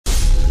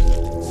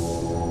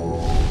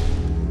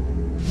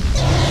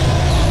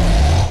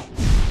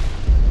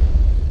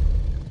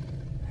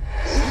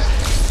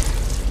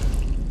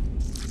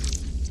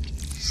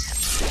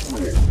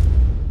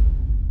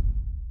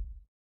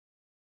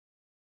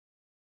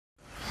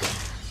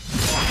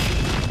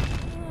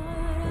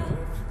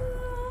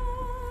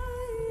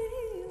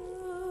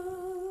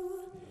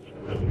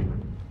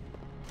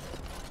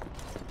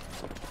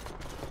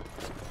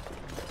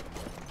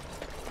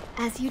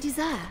As you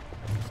desire.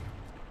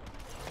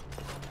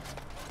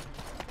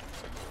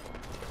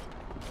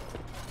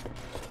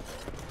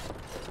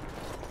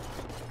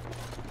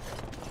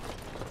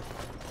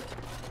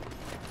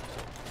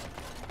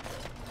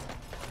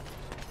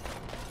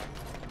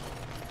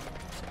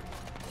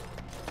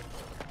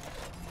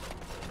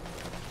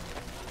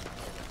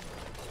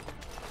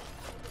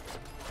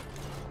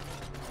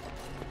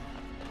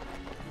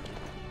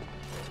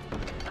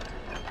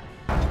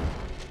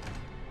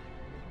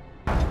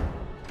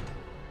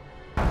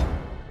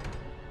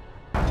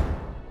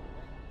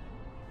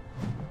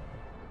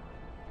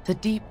 The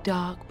deep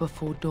dark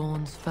before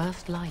dawn's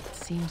first light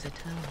seems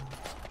eternal.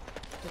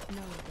 But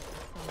know that the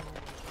sun will...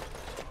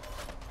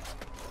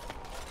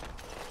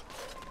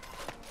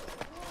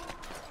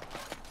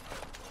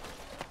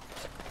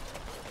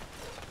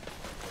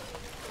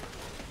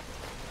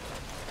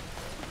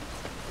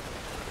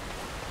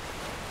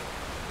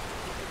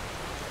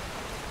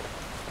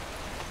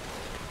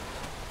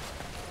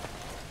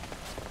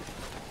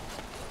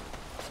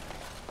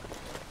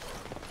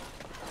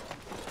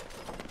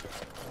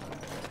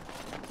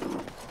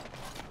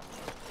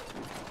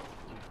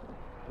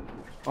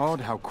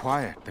 Odd how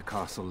quiet the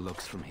castle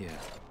looks from here.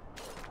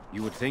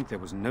 You would think there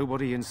was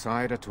nobody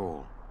inside at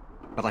all.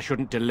 But I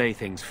shouldn't delay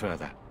things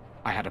further.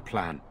 I had a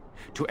plan.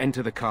 To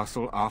enter the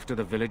castle after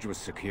the village was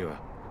secure.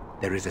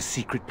 There is a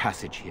secret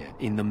passage here,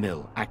 in the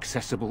mill,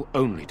 accessible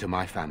only to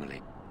my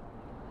family.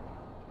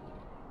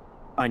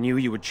 I knew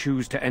you would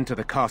choose to enter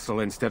the castle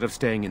instead of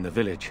staying in the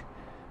village.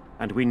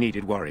 And we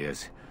needed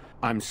warriors.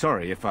 I'm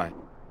sorry if I...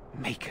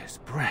 Maker's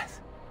breath.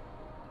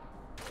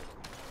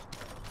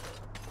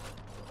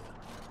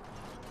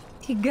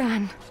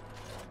 Tigan,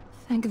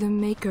 thank the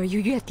Maker, you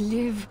yet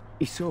live.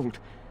 Isolde,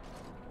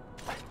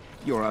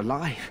 you're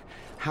alive.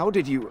 How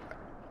did you...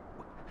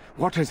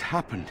 What has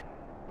happened?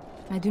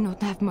 I do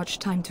not have much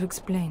time to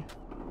explain.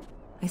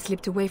 I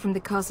slipped away from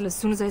the castle as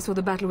soon as I saw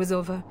the battle was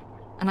over,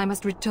 and I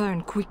must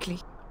return quickly.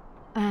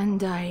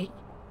 And I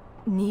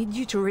need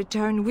you to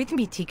return with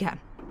me, Tigan.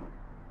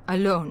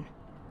 Alone.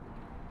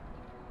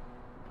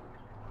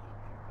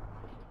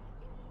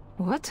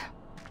 What?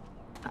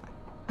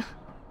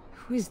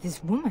 Who is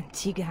this woman,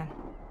 Tigan?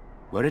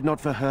 Were it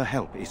not for her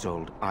help,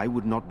 Isolde, I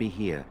would not be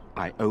here.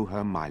 I owe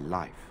her my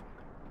life.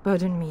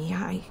 Pardon me,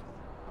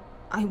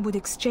 I would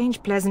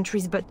exchange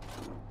pleasantries, but...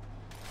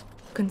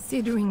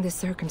 considering the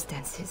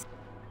circumstances...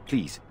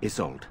 Please,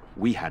 Isolde,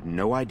 we had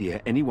no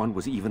idea anyone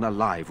was even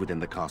alive within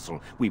the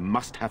castle. We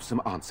must have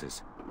some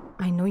answers.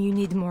 I know you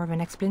need more of an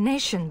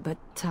explanation, but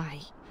I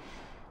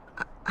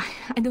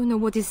don't know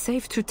what is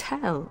safe to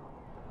tell.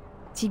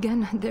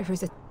 Tigan, there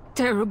is a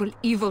terrible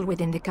evil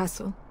within the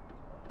castle.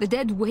 The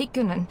dead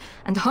waken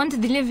and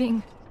hunt the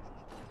living.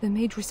 The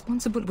maid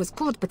responsible was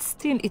caught, but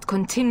still it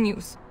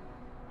continues.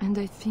 And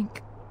I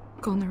think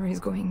Connor is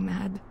going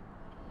mad.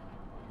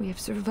 We have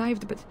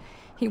survived, but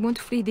he won't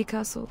flee the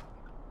castle.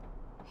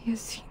 He has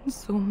seen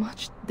so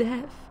much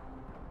death.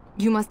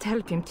 You must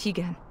help him,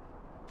 Tigan.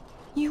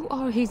 You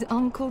are his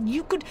uncle.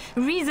 You could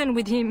reason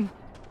with him.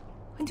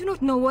 I do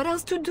not know what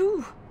else to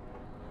do.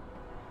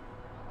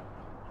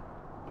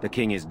 The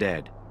king is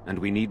dead, and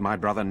we need my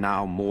brother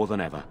now more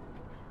than ever.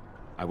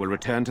 I will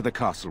return to the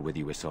castle with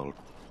you, Isolde.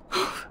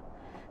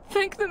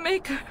 Thank the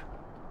Maker.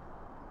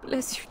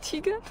 Bless you,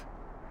 Tigan.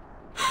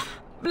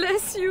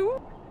 Bless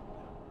you.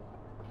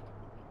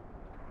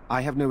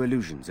 I have no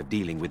illusions of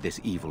dealing with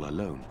this evil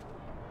alone.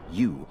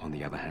 You, on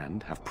the other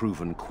hand, have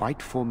proven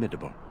quite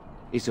formidable.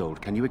 Isolde,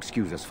 can you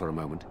excuse us for a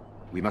moment?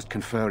 We must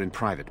confer in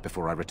private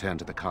before I return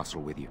to the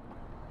castle with you.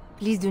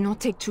 Please do not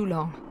take too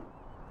long.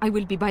 I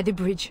will be by the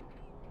bridge.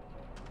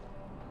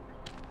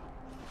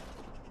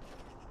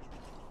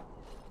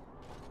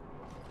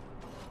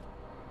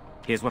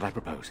 Here's what I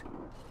propose.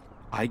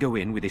 I go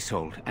in with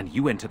Isolde, and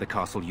you enter the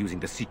castle using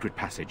the secret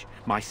passage.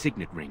 My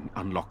signet ring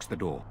unlocks the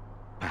door.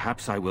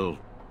 Perhaps I will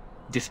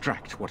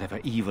distract whatever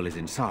evil is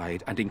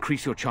inside and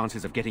increase your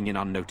chances of getting in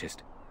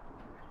unnoticed.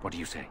 What do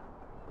you say?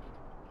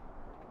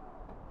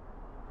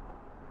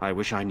 I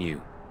wish I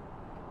knew.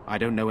 I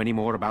don't know any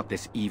more about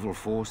this evil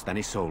force than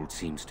Isolde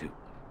seems to.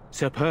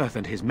 Sir Perth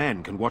and his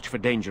men can watch for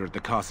danger at the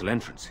castle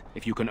entrance.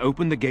 If you can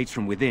open the gates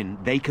from within,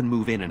 they can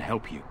move in and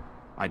help you.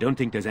 I don't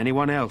think there's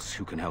anyone else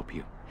who can help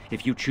you.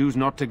 If you choose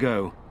not to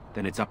go,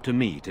 then it's up to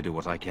me to do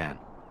what I can.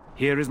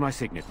 Here is my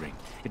signet ring.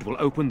 It will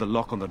open the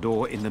lock on the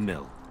door in the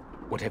mill.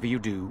 Whatever you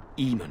do,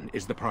 Eamon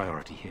is the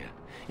priority here.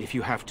 If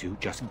you have to,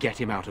 just get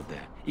him out of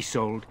there.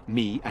 Isolde,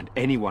 me, and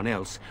anyone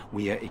else,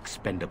 we are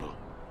expendable.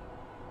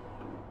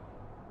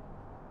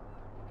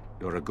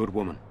 You're a good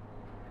woman.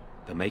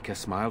 The Maker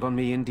smiled on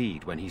me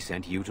indeed when he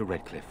sent you to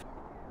Redcliffe.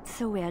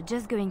 So we are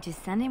just going to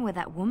send him with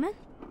that woman?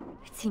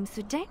 It seems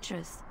so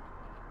dangerous.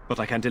 But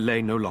I can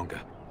delay no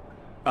longer.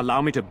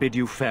 Allow me to bid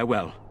you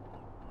farewell.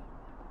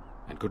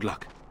 And good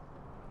luck.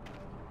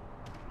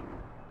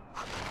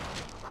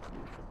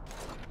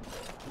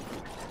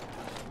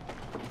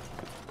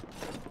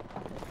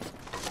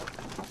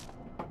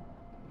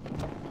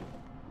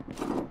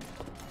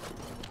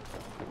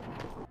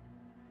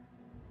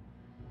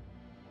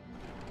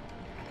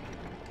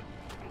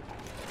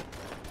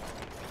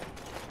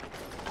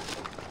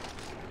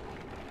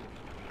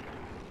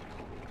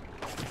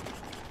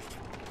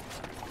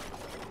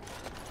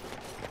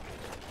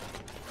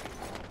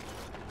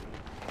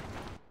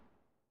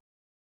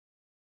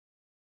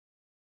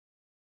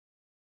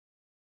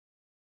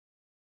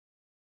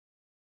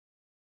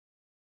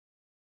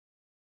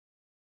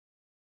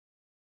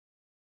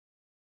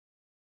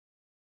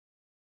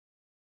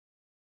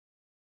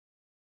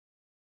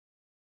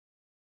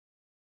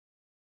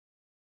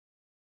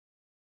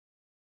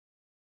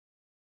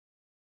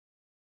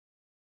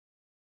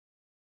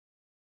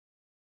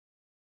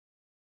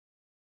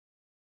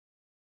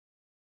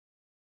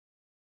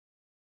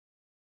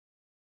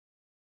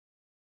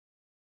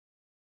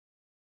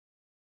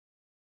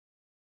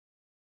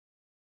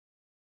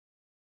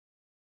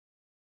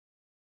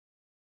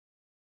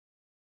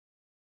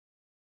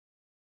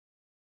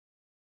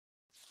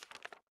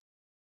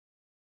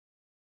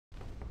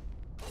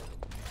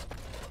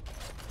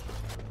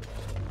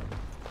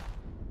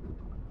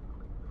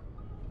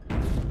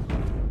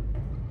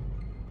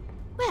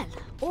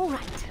 All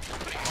right.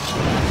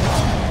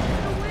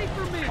 Away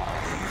from me!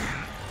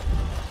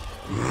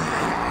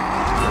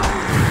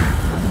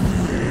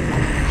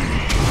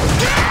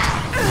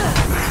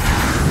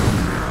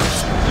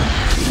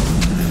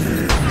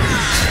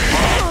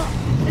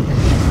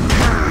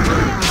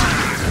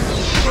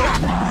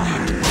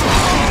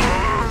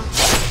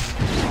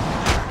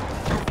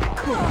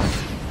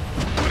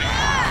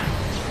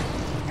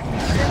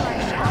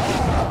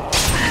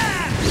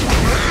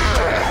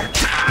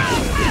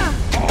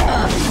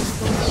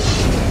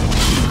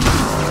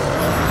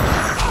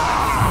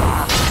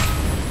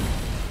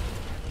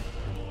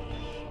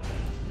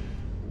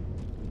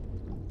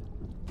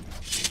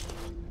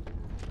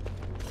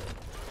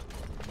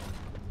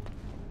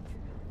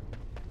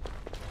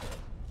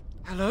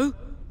 Hello?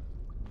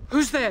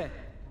 Who's there?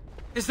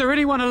 Is there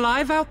anyone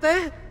alive out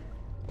there?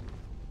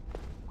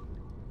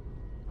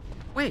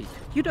 Wait,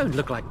 you don't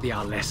look like the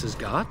Arlessa's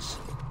guards.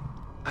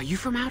 Are you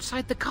from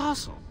outside the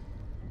castle?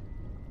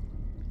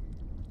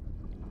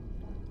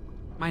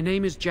 My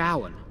name is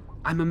Jowan.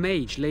 I'm a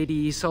mage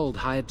Lady Isolde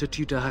hired to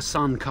tutor her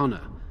son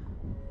Connor.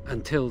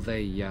 Until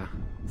they,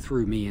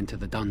 threw me into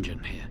the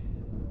dungeon here.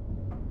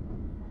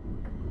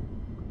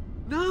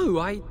 No,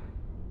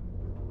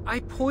 I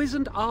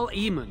poisoned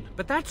Al-Eamon,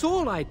 but that's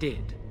all I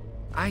did.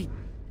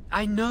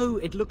 I know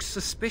it looks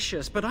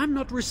suspicious, but I'm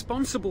not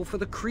responsible for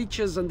the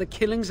creatures and the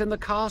killings in the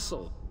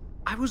castle.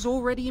 I was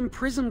already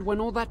imprisoned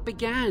when all that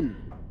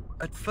began.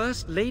 At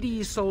first, Lady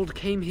Isolde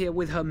came here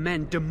with her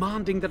men,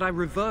 demanding that I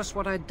reverse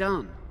what I'd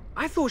done.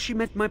 I thought she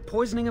meant my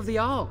poisoning of the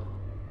Arl.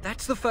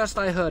 That's the first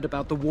I heard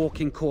about the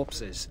walking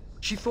corpses.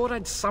 She thought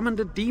I'd summoned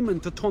a demon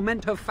to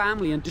torment her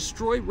family and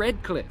destroy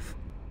Redcliffe.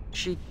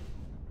 She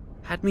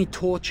had me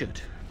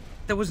tortured.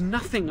 There was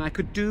nothing I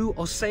could do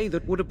or say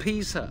that would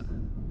appease her.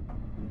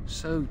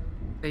 So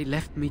they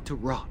left me to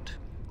rot.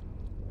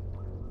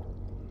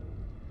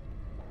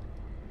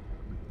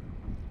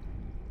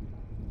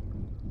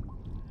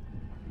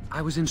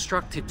 I was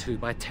instructed to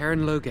by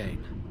Terran Loghain.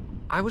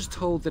 I was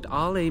told that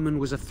Al-Eamon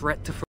was a threat to